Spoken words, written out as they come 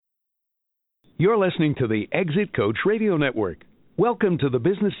You're listening to the Exit Coach Radio Network. Welcome to the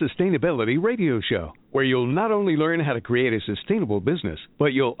Business Sustainability Radio Show, where you'll not only learn how to create a sustainable business, but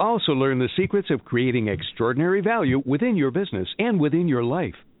you'll also learn the secrets of creating extraordinary value within your business and within your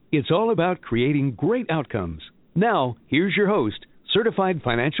life. It's all about creating great outcomes. Now, here's your host, certified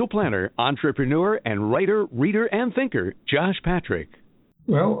financial planner, entrepreneur, and writer, reader, and thinker, Josh Patrick.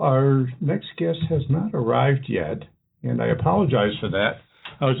 Well, our next guest has not arrived yet, and I apologize for that.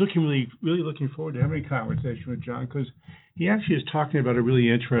 I was really looking forward to having a conversation with John because he actually is talking about a really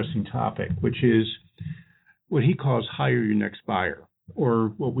interesting topic, which is what he calls hire your next buyer,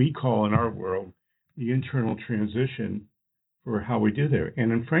 or what we call in our world the internal transition for how we do there. And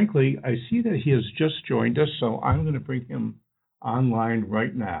then, frankly, I see that he has just joined us, so I'm going to bring him online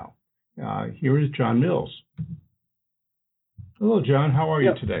right now. Here is John Mills. Hello, John. How are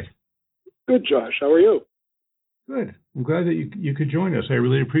you today? Good, Josh. How are you? Good. I'm glad that you could join us. I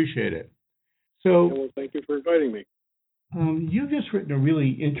really appreciate it. So, well, thank you for inviting me. You've just written a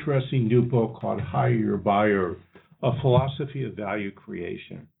really interesting new book called Hire Your Buyer, A Philosophy of Value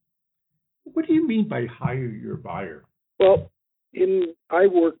Creation. What do you mean by hire your buyer? Well, I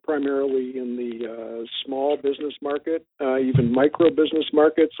work primarily in the small business market, even micro business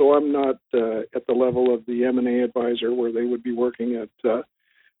market, so I'm not at the level of the M&A advisor where they would be working at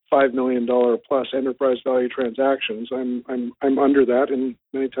 $5 million plus enterprise value transactions. I'm under that, and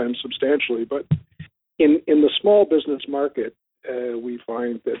many times substantially. But in the small business market, we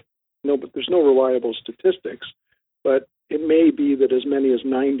find that but there's no reliable statistics, but it may be that as many as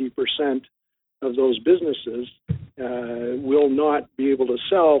 90% of those businesses will not be able to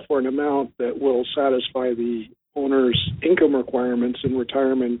sell for an amount that will satisfy the owner's income requirements in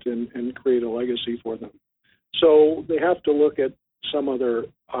retirement and create a legacy for them. So they have to look at some other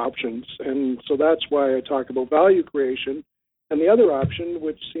options. And so that's why I talk about value creation. And the other option,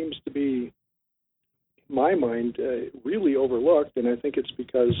 which seems to be, in my mind, really overlooked, and I think it's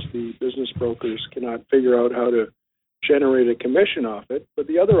because the business brokers cannot figure out how to generate a commission off it. But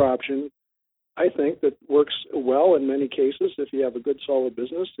the other option, I think, that works well in many cases if you have a good, solid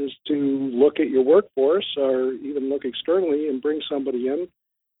business, is to look at your workforce or even look externally and bring somebody in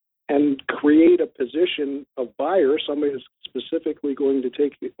and create a position of buyer, somebody who's specifically going to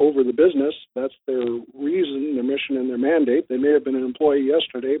take over the business. That's their reason, their mission, and their mandate. They may have been an employee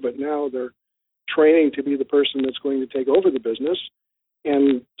yesterday, but now they're training to be the person that's going to take over the business.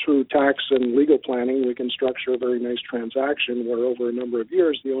 And through tax and legal planning, we can structure a very nice transaction where over a number of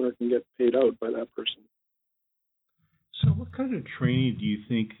years, the owner can get paid out by that person. So what kind of training do you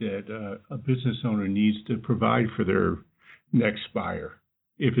think that a business owner needs to provide for their next buyer,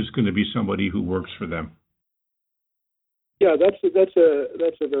 if it's going to be somebody who works for them? Yeah, that's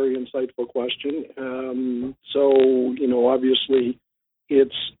a very insightful question. Obviously,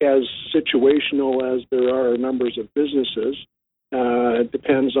 it's as situational as there are numbers of businesses. It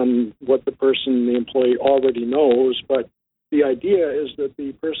depends on what the employee already knows, but the idea is that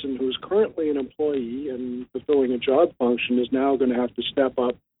the person who's currently an employee and fulfilling a job function is now going to have to step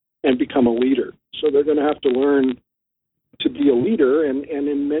up and become a leader. So they're going to have to learn to be a leader, and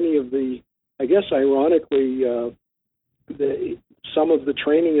in many of the, I guess ironically, some of the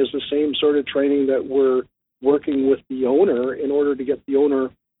training is the same sort of training that we're working with the owner in order to get the owner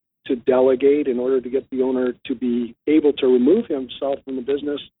to delegate, in order to get the owner to be able to remove himself from the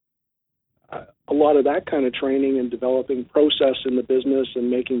business. A lot of that kind of training and developing process in the business and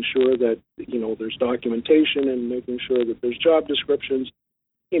making sure that, there's documentation and making sure that there's job descriptions,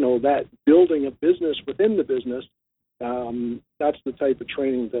 that building a business within the business, that's the type of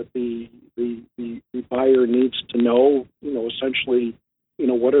training that the buyer needs to know, essentially,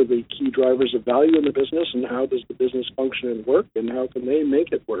 what are the key drivers of value in the business and how does the business function and work and how can they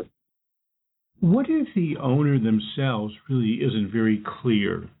make it work? What if the owner themselves really isn't very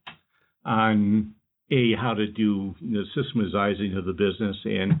clear on, how to do the systematizing of the business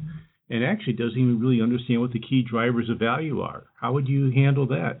and actually doesn't even really understand what the key drivers of value are? How would you handle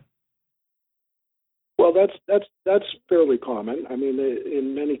that? Well, that's fairly common. I mean,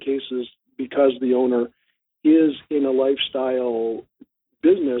 in many cases, because the owner is in a lifestyle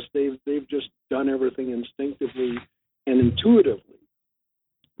business, they've just done everything instinctively and intuitively.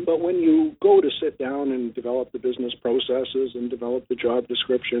 But when you go to sit down and develop the business processes and develop the job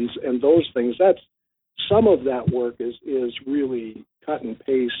descriptions and those things, that's some of that work is really cut and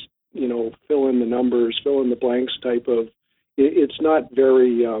paste, fill in the numbers, fill in the blanks type of. It's not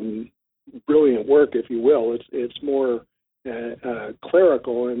very brilliant work, if you will. It's more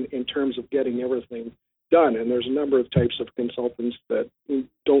clerical in terms of getting everything done. And there's a number of types of consultants that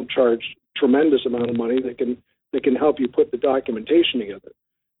don't charge tremendous amount of money that can help you put the documentation together.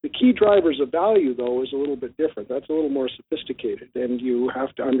 The key drivers of value, though, is a little bit different. That's a little more sophisticated, and you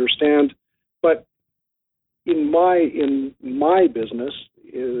have to understand. But in my business,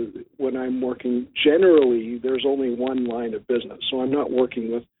 when I'm working, generally there's only one line of business. So I'm not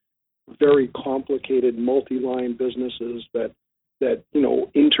working with very complicated multi-line businesses that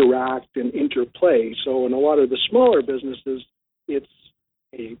interact and interplay. So in a lot of the smaller businesses, it's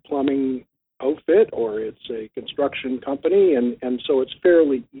a plumbing outfit or it's a construction company, and so it's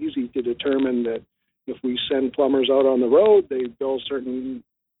fairly easy to determine that if we send plumbers out on the road, they bill certain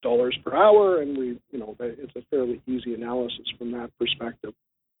dollars per hour, and it's a fairly easy analysis from that perspective.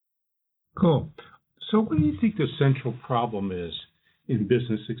 Cool. So what do you think the central problem is in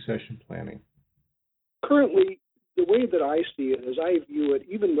business succession planning? Currently, the way that I see it is I view it,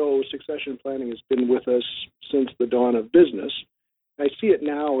 even though succession planning has been with us since the dawn of business, I see it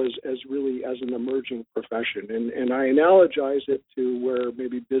now as really as an emerging profession. And I analogize it to where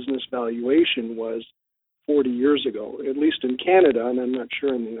maybe business valuation was 40 years ago, at least in Canada, and I'm not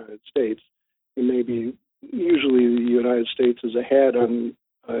sure in the United States. And maybe usually the United States is ahead on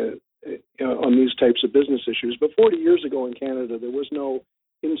these types of business issues. But 40 years ago in Canada, there was no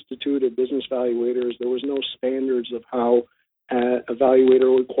Institute of Business Valuators. There was no standards of how a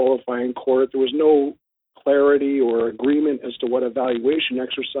evaluator would qualify in court. There was no clarity or agreement as to what a valuation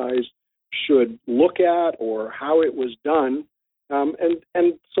exercise should look at or how it was done.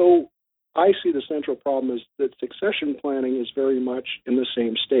 And so I see the central problem is that succession planning is very much in the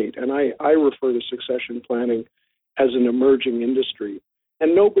same state. And I refer to succession planning as an emerging industry.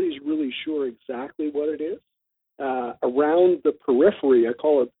 And nobody's really sure exactly what it is. Around the periphery, I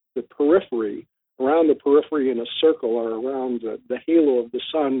call it the periphery, around the periphery in a circle or around the halo of the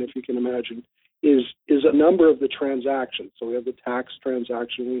sun, if you can imagine, is a number of the transactions. So we have the tax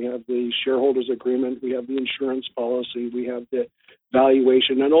transaction, we have the shareholders agreement, we have the insurance policy, we have the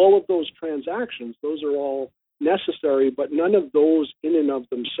valuation, and all of those transactions, those are all necessary, but none of those in and of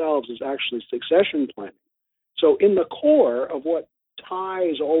themselves is actually succession planning. So in the core of what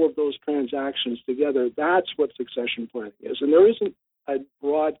ties all of those transactions together, that's what succession planning is. And there isn't a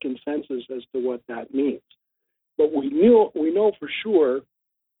broad consensus as to what that means. But we know for sure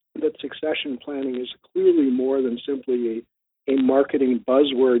that succession planning is clearly more than simply a marketing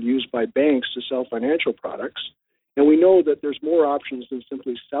buzzword used by banks to sell financial products. And we know that there's more options than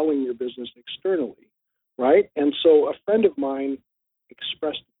simply selling your business externally, right? And so a friend of mine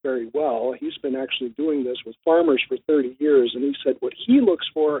expressed it very well. He's been actually doing this with farmers for 30 years, and he said what he looks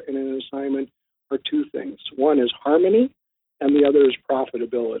for in an assignment are two things. One is harmony, and the other is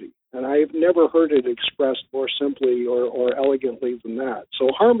profitability. And I've never heard it expressed more simply or elegantly than that. So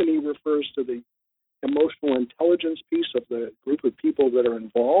harmony refers to the emotional intelligence piece of the group of people that are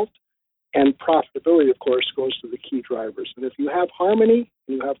involved, and profitability, of course, goes to the key drivers. And if you have harmony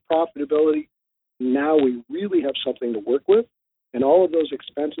and you have profitability, now we really have something to work with. And all of those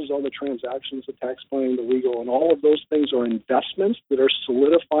expenses, all the transactions, the tax planning, the legal, and all of those things are investments that are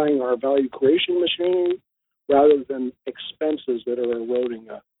solidifying our value creation machine rather than expenses that are eroding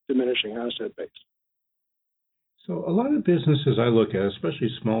a diminishing asset base. So a lot of businesses I look at, especially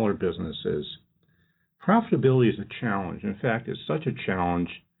smaller businesses, profitability is a challenge. In fact, it's such a challenge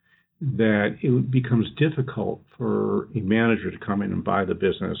that it becomes difficult for a manager to come in and buy the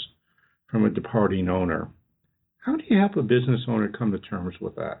business from a departing owner. How do you help a business owner come to terms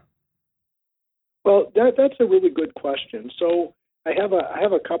with that? Well, that's a really good question. So I have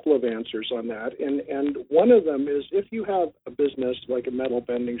a couple of answers on that, and one of them is if you have a business like a metal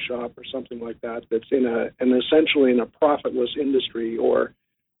bending shop or something like that that's essentially in a profitless industry, or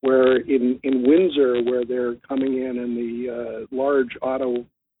where in Windsor where they're coming in and the large auto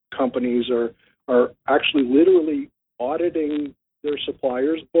companies are actually literally auditing their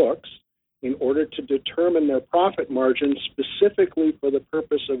suppliers' books in order to determine their profit margin specifically for the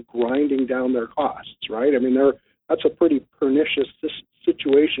purpose of grinding down their costs, right? I mean, that's a pretty pernicious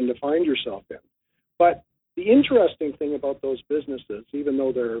situation to find yourself in. But the interesting thing about those businesses, even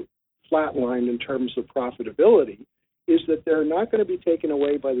though they're flatlined in terms of profitability, is that they're not going to be taken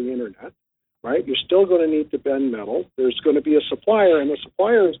away by the internet, right? You're still going to need to bend metal. There's going to be a supplier, and the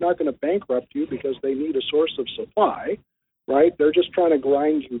supplier is not going to bankrupt you because they need a source of supply, right? They're just trying to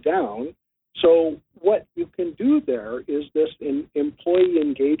grind you down. So what you can do there is this employee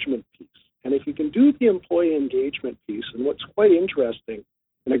engagement piece. And if you can do the employee engagement piece, and what's quite interesting,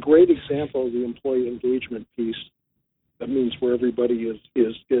 and a great example of the employee engagement piece, that means where everybody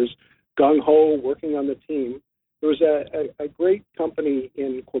is gung-ho, working on the team. There was a great company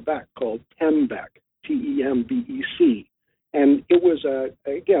in Quebec called Tembec, Tembec, And it was,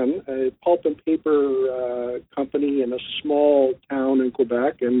 a pulp and paper company in a small town in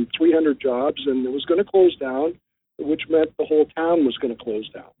Quebec, and 300 jobs, and it was going to close down, which meant the whole town was going to close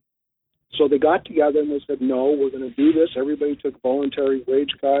down. So they got together and they said, no, we're going to do this. Everybody took voluntary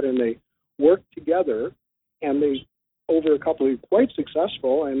wage cut, and they worked together, and they, over a couple of years, quite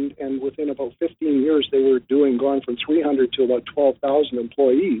successful, and within about 15 years, they were gone from 300 to about 12,000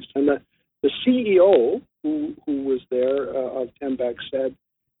 employees. And the CEO who was there of Tembec said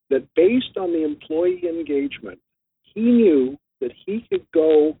that based on the employee engagement, he knew that he could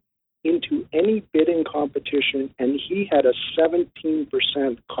go into any bidding competition, and he had a 17%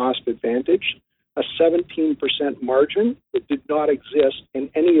 cost advantage, a 17% margin that did not exist in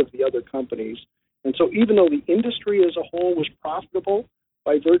any of the other companies. And so even though the industry as a whole was profitable,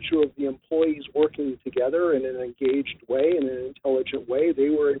 by virtue of the employees working together in an engaged way, in an intelligent way, they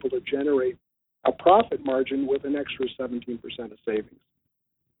were able to generate a profit margin with an extra 17% of savings.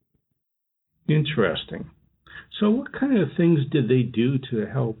 Interesting. So what kind of things did they do to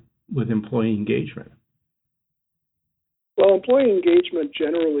help with employee engagement? Well, employee engagement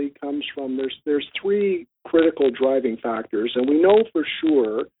generally comes from, there's three critical driving factors, and we know for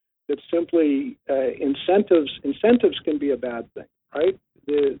sure that simply incentives can be a bad thing, right?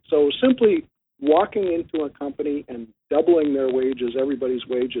 So simply walking into a company and doubling their wages, everybody's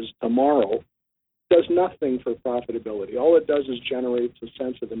wages tomorrow, does nothing for profitability. All it does is generates a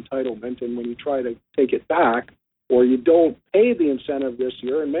sense of entitlement, and when you try to take it back, or you don't pay the incentive this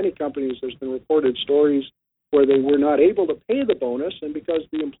year, in many companies there's been reported stories where they were not able to pay the bonus, and because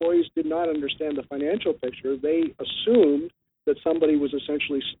the employees did not understand the financial picture, they assumed that somebody was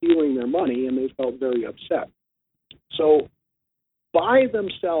essentially stealing their money, and they felt very upset. So by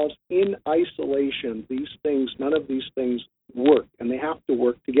themselves, in isolation, none of these things work, and they have to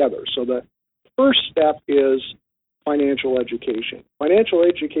work together. So the first step is financial education. Financial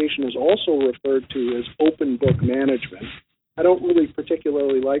education is also referred to as open book management. I don't really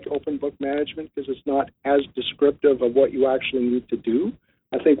particularly like open book management because it's not as descriptive of what you actually need to do.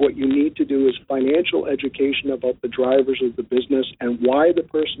 I think what you need to do is financial education about the drivers of the business and why the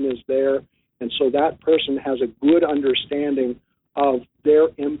person is there, and so that person has a good understanding of their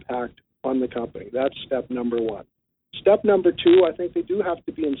impact on the company. That's step number one. Step number two, I think they do have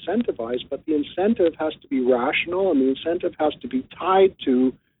to be incentivized, but the incentive has to be rational, and the incentive has to be tied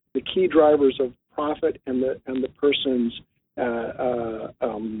to the key drivers of profit and the person's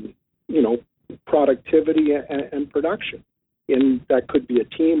productivity and production. And that could be a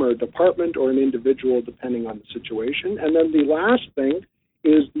team or a department or an individual, depending on the situation. And then the last thing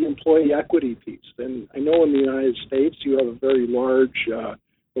is the employee equity piece. And I know in the United States you have a very large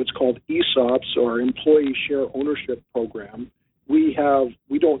what's called ESOPs, or employee share ownership program. We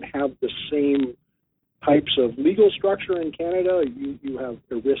don't have the same types of legal structure in Canada. You have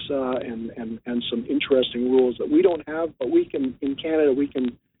ERISA and some interesting rules that we don't have, but in Canada we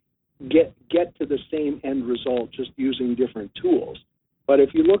can get to the same end result just using different tools. But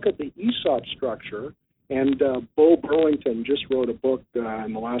if you look at the ESOP structure, and Bo Burlington just wrote a book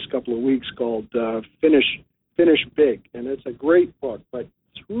in the last couple of weeks called Finish Big, and it's a great book, but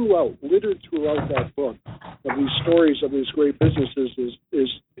littered throughout that book of these stories of these great businesses is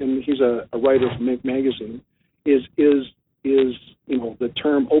and he's a writer from Inc. magazine, is the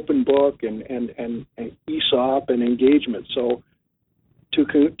term open book and ESOP and engagement. So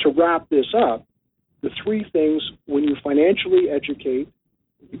to wrap this up, the three things: when you financially educate,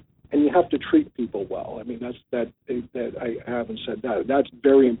 and you have to treat people well. I mean, that I haven't said that. That's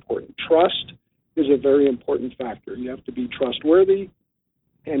very important. Trust is a very important factor. You have to be trustworthy,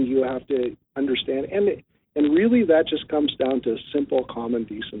 and you have to understand, and really that just comes down to simple common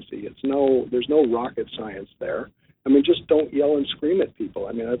decency. There's no rocket science there. I mean, just don't yell and scream at people.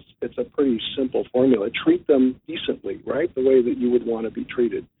 I mean, it's a pretty simple formula. Treat them decently, right? The way that you would want to be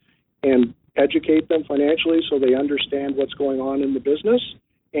treated, and educate them financially so they understand what's going on in the business,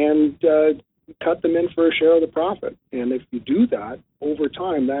 and cut them in for a share of the profit. And if you do that over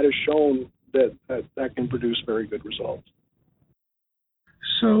time, that is shown that can produce very good results.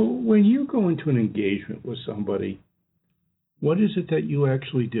 So when you go into an engagement with somebody, what is it that you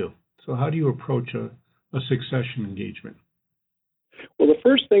actually do? So how do you approach a succession engagement? Well, the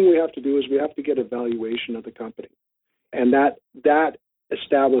first thing we have to do is we have to get a valuation of the company. And that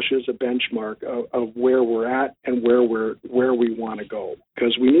establishes a benchmark of where we're at and where we want to go.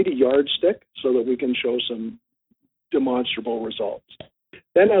 Because we need a yardstick so that we can show some demonstrable results.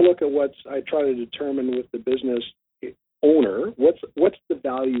 Then I try to determine with the business owner, what's the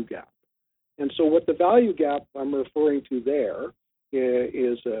value gap? And so what the value gap I'm referring to there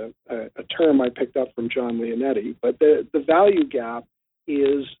is a term I picked up from John Leonetti, but the value gap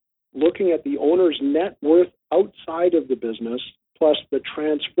is looking at the owner's net worth outside of the business plus the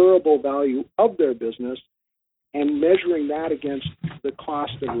transferable value of their business and measuring that against the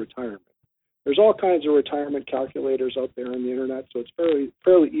cost of retirement. There's all kinds of retirement calculators out there on the internet, so it's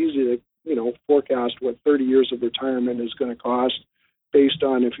fairly easy to forecast what 30 years of retirement is going to cost based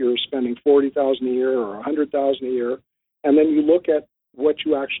on if you're spending $40,000 a year or $100,000 a year, and then you look at what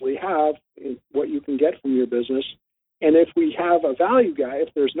you actually have, what you can get from your business, and if we have a value gap, if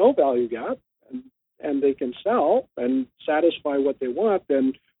there's no value gap, and they can sell and satisfy what they want,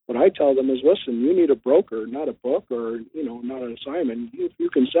 then what I tell them is, listen, you need a broker, not a book or, not an assignment. If you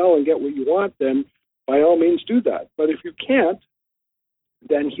can sell and get what you want, then by all means do that. But if you can't,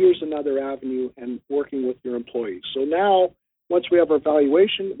 then here's another avenue and working with your employees. So now, once we have our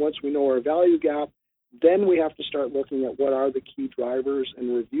valuation, once we know our value gap, then we have to start looking at what are the key drivers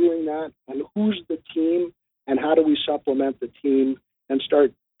and reviewing that and who's the team and how do we supplement the team and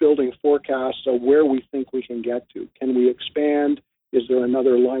start building forecasts of where we think we can get to. Can we expand? Is there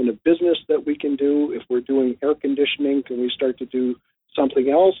another line of business that we can do? If we're doing air conditioning, can we start to do something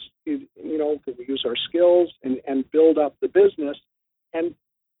else? Can we use our skills and build up the business? And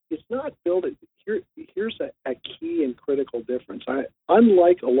it's not building. Here's a key and critical difference.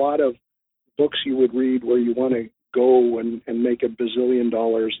 Unlike a lot of books you would read where you want to go and make $1 bazillion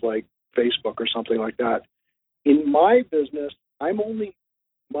like Facebook or something like that, in my business,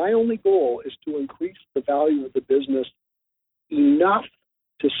 my only goal is to increase the value of the business enough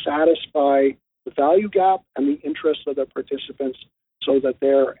to satisfy the value gap and the interests of the participants so that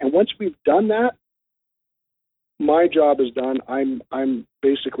and once we've done that, my job is done. I'm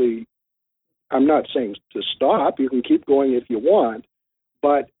not saying to stop. You can keep going if you want,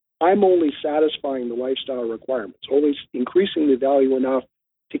 but I'm only satisfying the lifestyle requirements, only increasing the value enough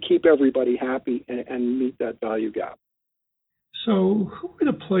to keep everybody happy and meet that value gap. So who are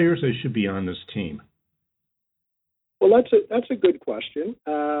the players that should be on this team? Well, that's a good question.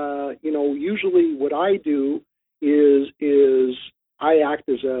 Usually what I do is I act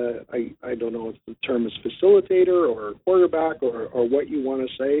as I don't know if the term is facilitator or quarterback or what you want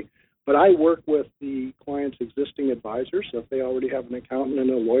to say, but I work with the client's existing advisors. So if they already have an accountant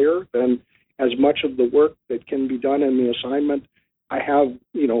and a lawyer, then as much of the work that can be done in the assignment, I have,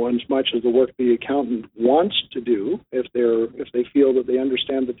 as much of the work the accountant wants to do. If they feel that they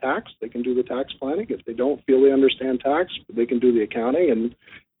understand the tax, they can do the tax planning. If they don't feel they understand tax, they can do the accounting, and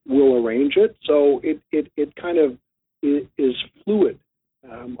we'll arrange it. So it kind of is fluid.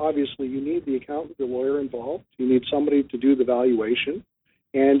 Obviously, you need the accountant, the lawyer involved. You need somebody to do the valuation,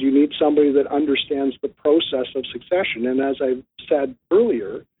 and you need somebody that understands the process of succession. And as I said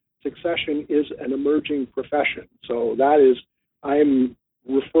earlier, succession is an emerging profession. So I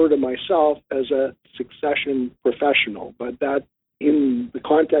refer to myself as a succession professional, but that in the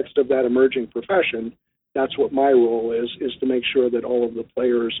context of that emerging profession, that's what my role is to make sure that all of the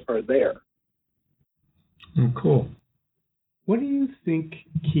players are there. Oh, cool. What do you think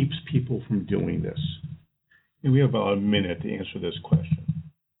keeps people from doing this? And we have about a minute to answer this question.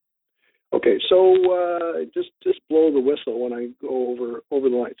 Okay, so just blow the whistle when I go over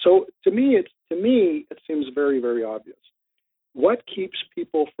the line. So to me, it seems very, very obvious. What keeps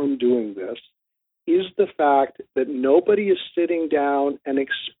people from doing this is the fact that nobody is sitting down and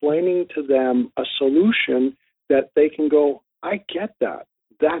explaining to them a solution that they can go, I get that.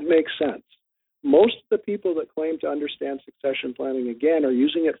 That makes sense. Most of the people that claim to understand succession planning, again, are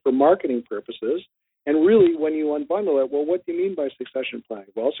using it for marketing purposes. And really, when you unbundle it, well, what do you mean by succession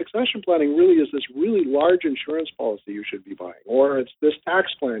planning? Well, succession planning really is this really large insurance policy you should be buying, or it's this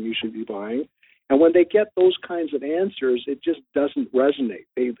tax plan you should be buying. And when they get those kinds of answers, it just doesn't resonate.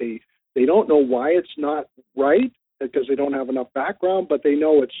 They don't know why it's not right because they don't have enough background, but they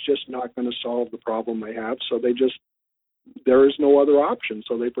know it's just not going to solve the problem they have. So there is no other option,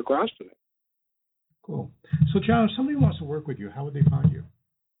 so they procrastinate. Cool. So, John, if somebody wants to work with you, how would they find you?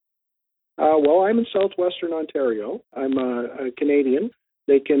 Well, I'm in southwestern Ontario. I'm a Canadian.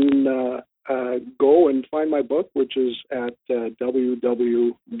 They can go and find my book, which is at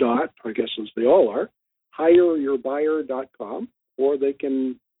I guess as they all are, hireyourbuyer.com, or they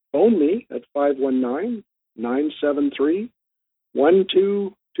can phone me at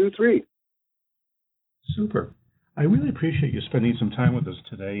 519-973-1223. Super. I really appreciate you spending some time with us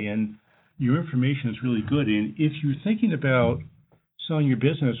today, and your information is really good. And if you're thinking about selling your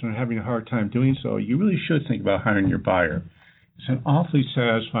business and having a hard time doing so, you really should think about hiring your buyer. It's an awfully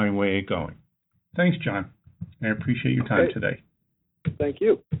satisfying way of going. Thanks, John. I appreciate your time today. Thank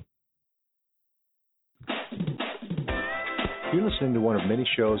you. You're listening to one of many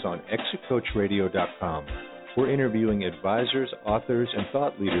shows on ExitCoachRadio.com. We're interviewing advisors, authors, and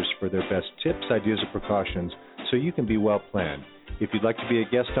thought leaders for their best tips, ideas, and precautions so you can be well planned. If you'd like to be a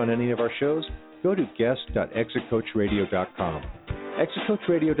guest on any of our shows, go to guest.exitcoachradio.com.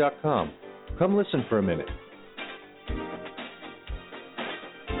 ExitCoachRadio.com. Come listen for a minute.